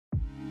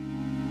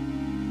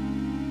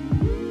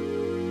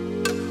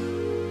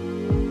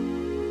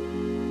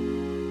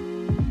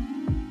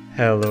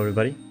Hello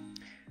everybody,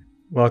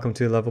 welcome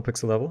to Level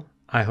Pixel Level.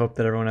 I hope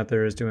that everyone out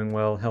there is doing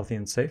well, healthy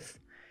and safe.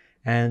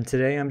 And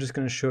today I'm just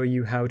going to show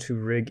you how to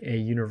rig a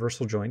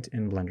universal joint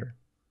in Blender.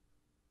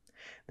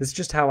 This is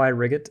just how I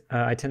rig it.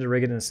 I tend to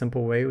rig it in a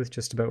simple way with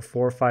just about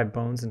 4 or 5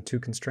 bones and 2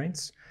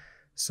 constraints.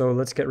 So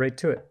let's get right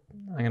to it.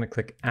 I'm going to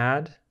click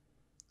Add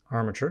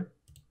Armature,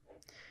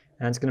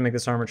 and it's going to make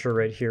this armature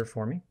right here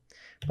for me.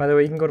 By the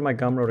way, you can go to my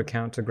Gumroad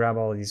account to grab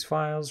all of these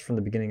files from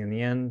the beginning and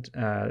the end.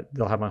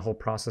 They'll have my whole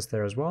process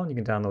there as well, and you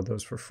can download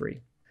those for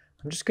free.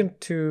 I'm just going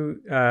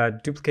to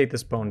duplicate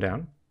this bone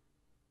down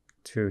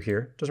to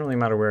here. Doesn't really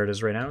matter where it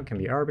is right now. It can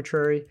be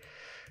arbitrary.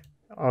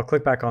 I'll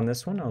click back on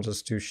this one. I'll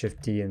just do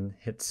Shift D and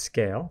hit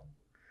Scale.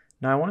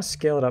 Now I want to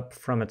scale it up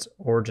from its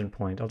origin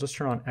point. I'll just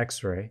turn on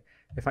X-ray.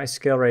 If I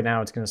scale right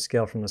now, it's going to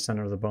scale from the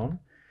center of the bone.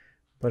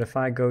 But if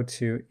I go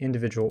to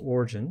individual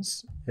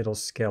origins, it'll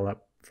scale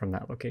up from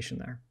that location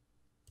there.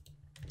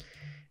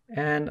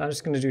 And I'm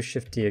just going to do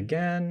Shift D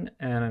again,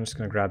 and I'm just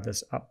going to grab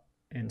this up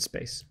in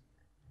space.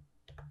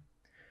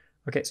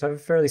 Okay, so I have a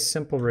fairly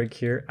simple rig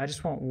here. I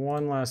just want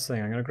one last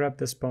thing. I'm going to grab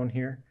this bone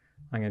here.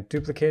 I'm going to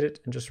duplicate it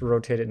and just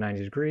rotate it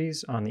 90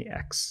 degrees on the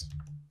X.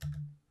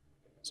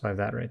 So I have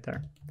that right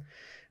there.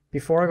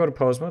 Before I go to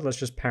pose mode, let's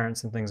just parent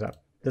some things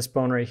up. This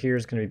bone right here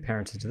is going to be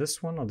parented to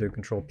this one. I'll do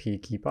Control P,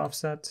 keep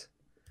offset.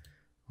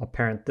 I'll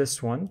parent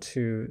this one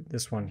to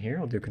this one here.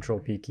 I'll do Control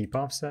P, keep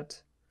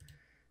offset.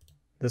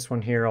 This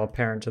one here, I'll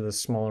parent to the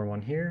smaller one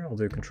here. I'll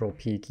do Control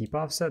P, keep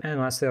offset. And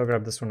lastly, I'll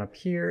grab this one up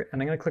here,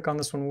 and I'm going to click on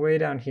this one way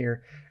down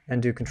here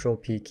and do Control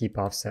P, keep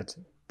offset.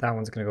 That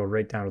one's going to go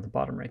right down to the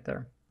bottom right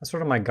there. That's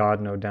sort of my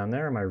God node down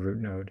there, or my root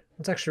node.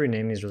 Let's actually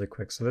rename these really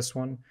quick. So this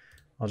one,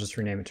 I'll just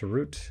rename it to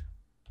root.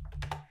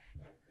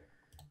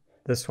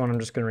 This one, I'm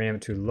just going to rename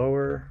it to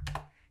lower.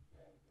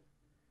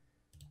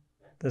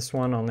 This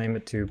one, I'll name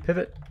it to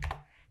pivot.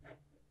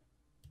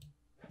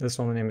 This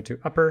one, I'll name it to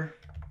upper.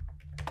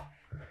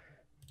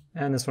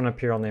 And this one up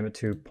here, I'll name it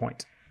to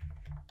point.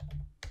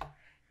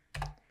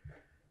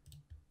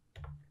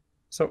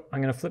 So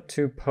I'm going to flip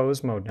to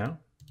pose mode now.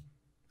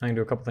 I'm going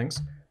to do a couple things.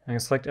 I'm going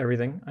to select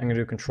everything. I'm going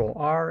to do Control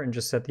R and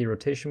just set the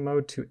rotation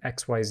mode to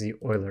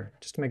XYZ Euler,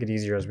 just to make it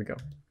easier as we go.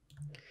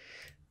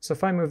 So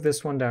if I move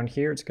this one down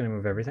here, it's going to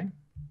move everything.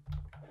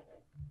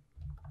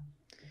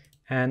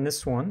 And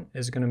this one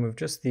is going to move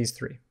just these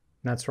 3. And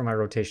that's where my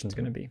rotation is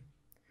going to be.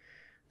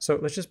 So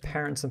let's just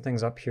parent some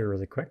things up here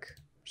really quick.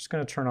 I'm just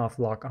going to turn off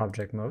lock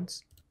object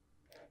modes.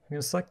 I'm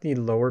going to select the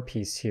lower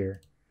piece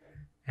here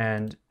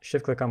and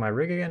shift click on my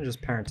rig again and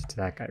just parent it to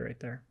that guy right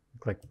there.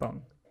 Click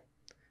bone.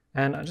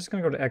 And I'm just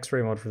going to go to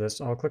X-ray mode for this.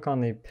 I'll click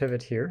on the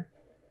pivot here,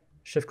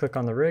 shift click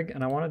on the rig,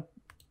 and I want to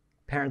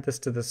parent this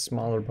to this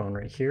smaller bone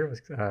right here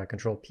with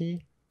Control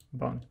P,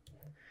 bone.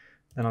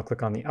 Then I'll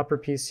click on the upper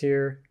piece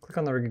here, click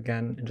on the rig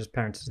again, and just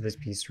parent it to this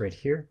piece right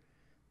here.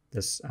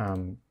 This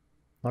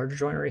larger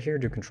joint right here,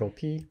 do Control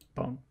P,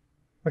 bone.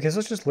 Okay, so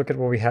let's just look at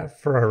what we have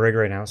for our rig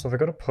right now. So if I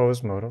go to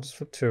pose mode, I'll just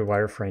flip to a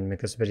wireframe to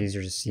make this a bit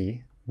easier to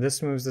see.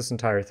 This moves this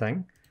entire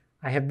thing.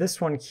 I have this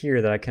one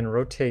here that I can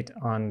rotate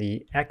on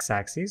the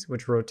x-axis,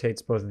 which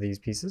rotates both of these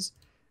pieces,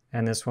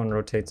 and this one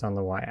rotates on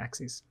the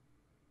y-axis.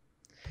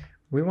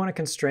 We want to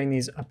constrain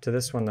these up to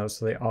this one though,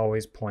 so they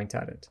always point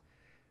at it.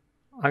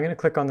 I'm going to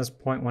click on this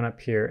point one up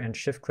here and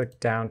shift click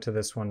down to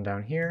this one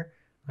down here.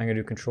 I'm going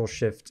to do Control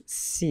Shift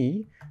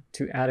C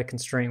to add a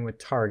constraint with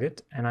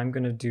target, and I'm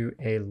going to do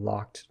a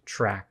locked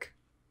track.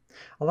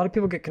 A lot of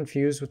people get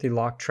confused with the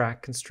locked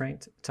track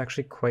constraint. It's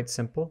actually quite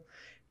simple.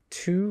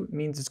 2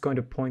 means it's going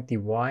to point the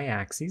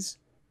y-axis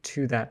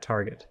to that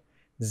target.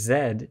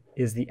 Z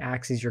is the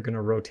axis you're going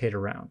to rotate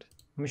around.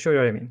 Let me show you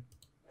what I mean.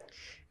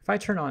 If I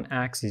turn on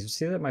axes, you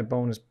see that my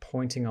bone is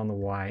pointing on the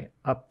y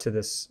up to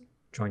this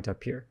joint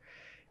up here.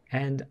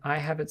 And I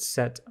have it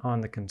set on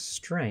the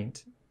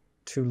constraint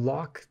to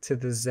lock to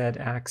the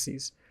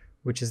z-axis,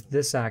 which is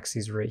this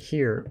axis right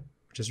here,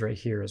 which is right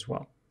here as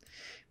well.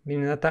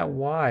 Meaning that that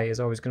y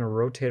is always going to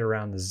rotate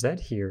around the z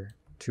here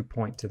to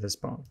point to this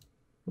bone.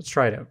 Let's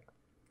try it out.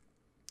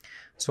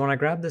 So when I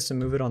grab this and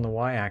move it on the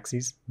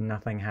y-axis,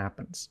 nothing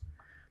happens.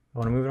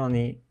 When I move it on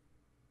the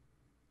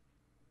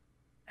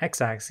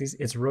x-axis,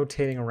 it's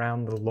rotating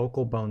around the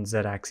local bone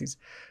z-axis.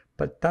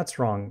 But that's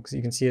wrong, because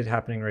you can see it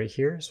happening right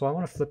here. So I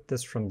want to flip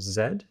this from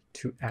z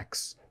to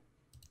x.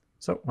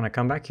 So when I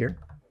come back here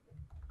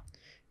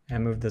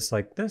and move this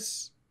like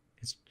this,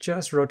 it's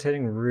just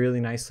rotating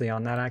really nicely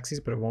on that axis,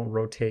 but it won't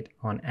rotate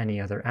on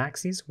any other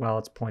axes while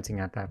it's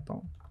pointing at that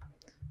bone.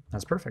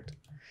 That's perfect.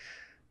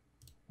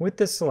 With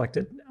this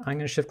selected, I'm going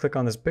to shift click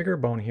on this bigger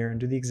bone here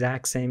and do the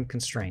exact same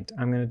constraint.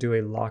 I'm going to do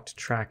a locked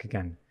track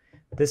again.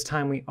 This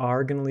time we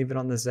are going to leave it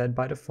on the Z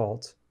by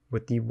default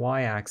with the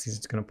y-axis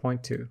it's going to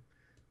point to.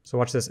 So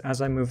watch this. As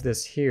I move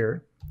this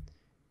here,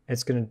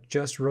 it's going to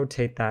just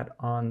rotate that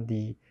on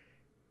the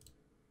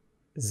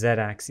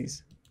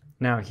z-axis.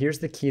 Now here's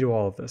the key to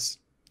all of this.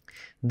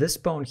 This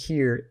bone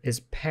here is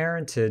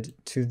parented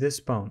to this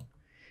bone,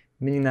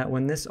 meaning that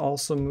when this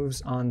also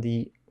moves on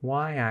the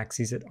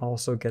y-axis, it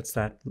also gets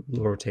that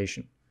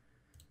rotation.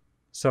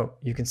 So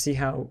you can see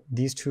how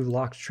these two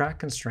locked track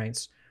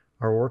constraints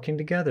are working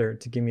together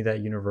to give me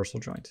that universal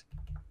joint.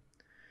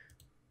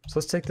 So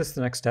let's take this to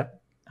the next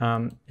step.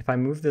 If I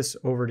move this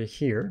over to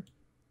here,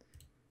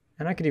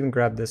 and I could even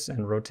grab this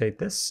and rotate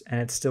this,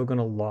 and it's still going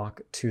to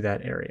lock to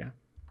that area.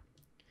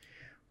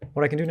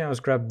 What I can do now is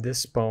grab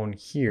this bone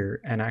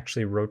here and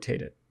actually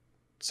rotate it.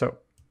 So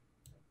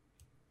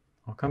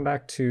I'll come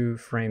back to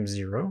frame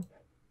 0,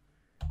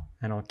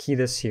 and I'll key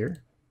this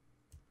here.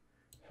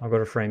 I'll go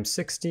to frame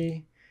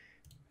 60,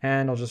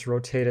 and I'll just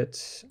rotate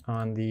it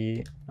on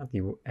the, not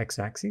the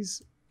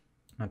x-axis,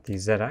 not the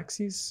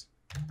z-axis.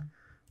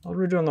 I'll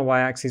root it on the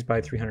y-axis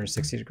by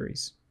 360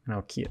 degrees, and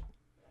I'll key it.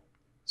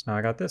 So now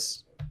I got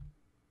this.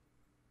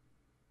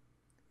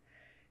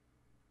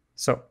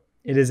 So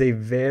it is a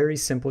very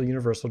simple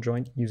universal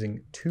joint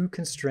using 2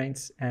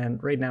 constraints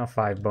and right now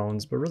 5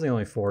 bones, but really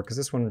only 4 because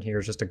this one here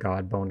is just a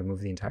god bone to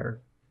move the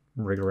entire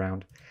rig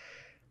around.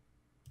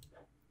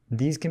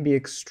 These can be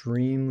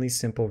extremely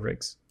simple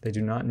rigs. They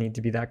do not need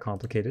to be that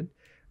complicated.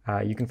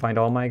 You can find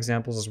all my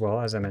examples as well,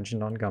 as I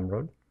mentioned, on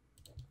Gumroad.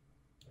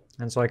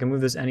 And so I can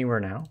move this anywhere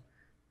now,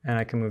 and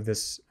I can move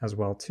this as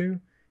well too,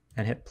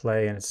 and hit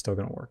play, and it's still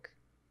going to work.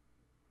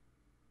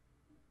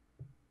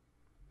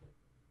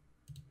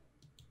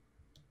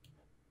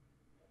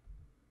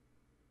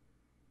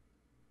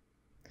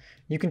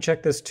 You can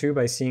check this too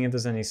by seeing if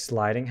there's any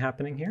sliding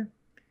happening here,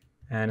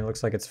 and it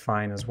looks like it's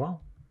fine as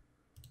well.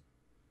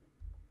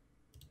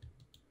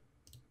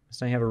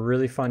 So now you have a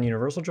really fun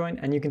universal joint,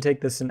 and you can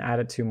take this and add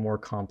it to more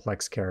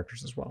complex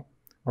characters as well,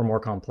 or more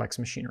complex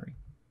machinery.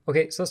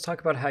 Okay, so let's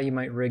talk about how you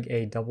might rig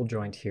a double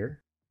joint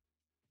here.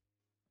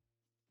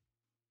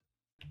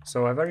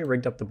 So I've already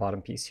rigged up the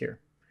bottom piece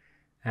here,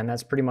 and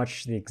that's pretty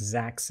much the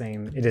exact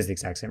same, it is the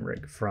exact same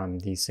rig from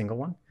the single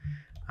one.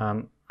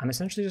 I'm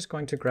essentially just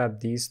going to grab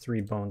these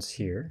 3 bones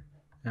here,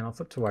 and I'll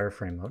flip to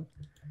wireframe mode.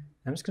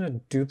 I'm just going to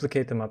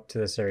duplicate them up to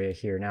this area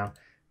here. Now,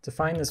 to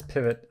find this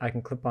pivot, I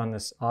can clip on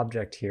this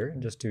object here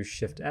and just do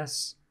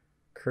Shift-S,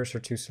 cursor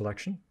to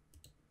selection.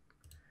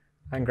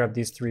 I can grab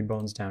these 3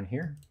 bones down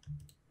here,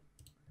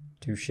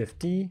 do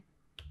Shift-D,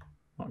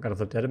 oh, got to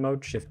flip to edit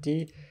mode,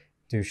 Shift-D,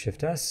 do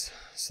Shift-S,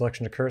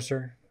 selection to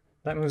cursor.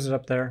 That moves it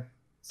up there.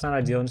 It's not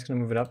ideal, I'm just going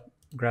to move it up,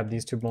 grab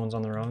these 2 bones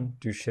on their own,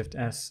 do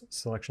Shift-S,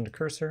 selection to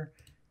cursor,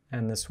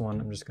 and this one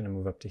I'm just going to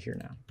move up to here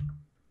now.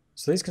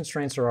 So these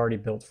constraints are already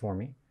built for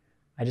me.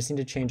 I just need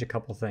to change a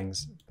couple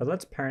things, but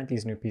let's parent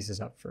these new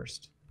pieces up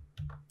first.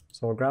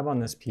 So I'll grab on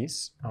this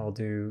piece, I'll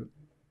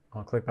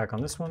click back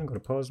on this one, go to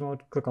pose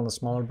mode, click on the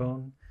smaller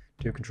bone,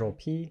 do Control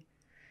P,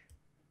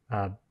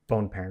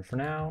 bone parent for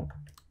now,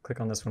 click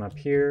on this one up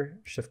here,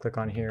 shift click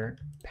on here,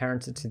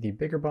 parent it to the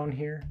bigger bone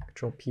here,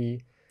 Control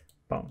P,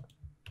 bone.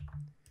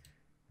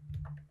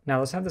 Now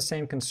let's have the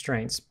same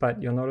constraints,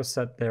 but you'll notice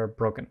that they're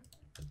broken.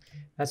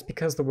 That's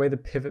because the way the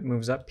pivot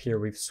moves up here,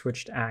 we've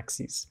switched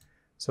axes.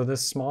 So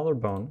this smaller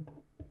bone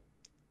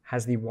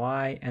has the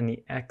Y and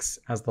the X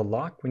as the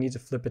lock. We need to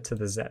flip it to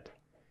the Z.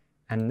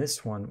 And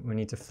this one, we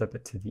need to flip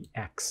it to the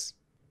X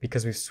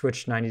because we've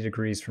switched 90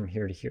 degrees from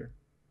here to here.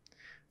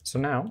 So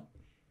now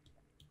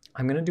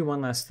I'm going to do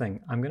one last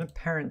thing. I'm going to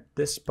parent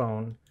this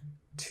bone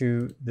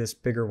to this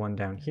bigger one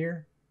down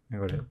here. I'm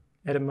going to go to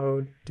edit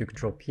mode, do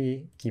Control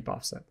P, keep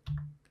offset.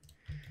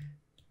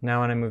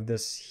 Now when I move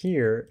this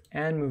here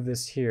and move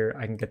this here,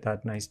 I can get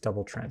that nice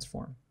double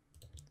transform.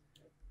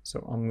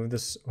 So I'll move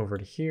this over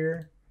to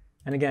here.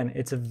 And again,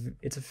 it's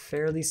a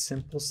fairly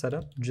simple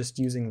setup just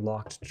using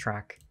locked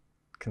track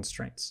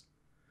constraints.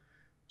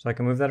 So I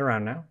can move that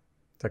around now.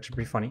 It's actually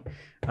pretty funny.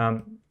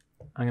 I'm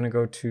going to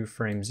go to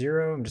frame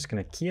 0. I'm just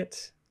going to key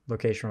it,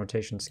 location,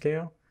 rotation,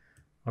 scale.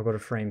 I'll go to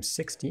frame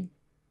 60.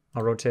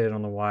 I'll rotate it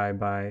on the Y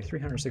by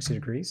 360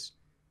 degrees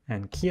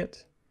and key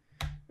it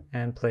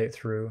and play it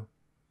through.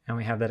 And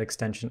we have that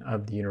extension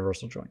of the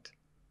universal joint.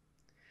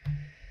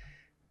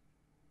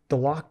 The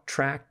locked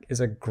track is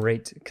a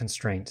great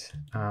constraint.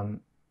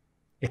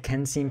 It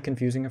can seem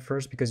confusing at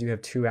first because you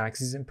have 2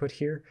 axes input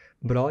here,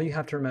 but all you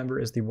have to remember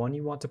is the one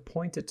you want to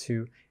point it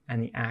to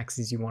and the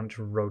axes you want it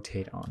to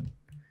rotate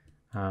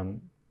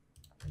on.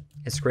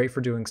 It's great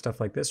for doing stuff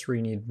like this where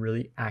you need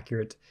really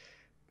accurate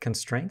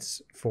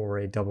constraints for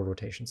a double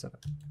rotation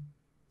setup.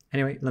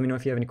 Anyway, let me know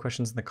if you have any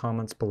questions in the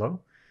comments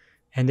below.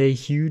 And a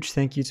huge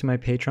thank you to my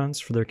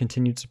patrons for their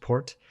continued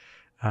support,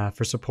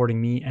 for supporting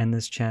me and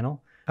this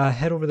channel.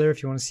 Head over there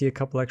if you want to see a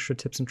couple extra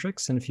tips and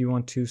tricks and if you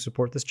want to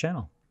support this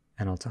channel.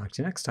 And I'll talk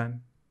to you next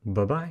time.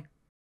 Bye-bye.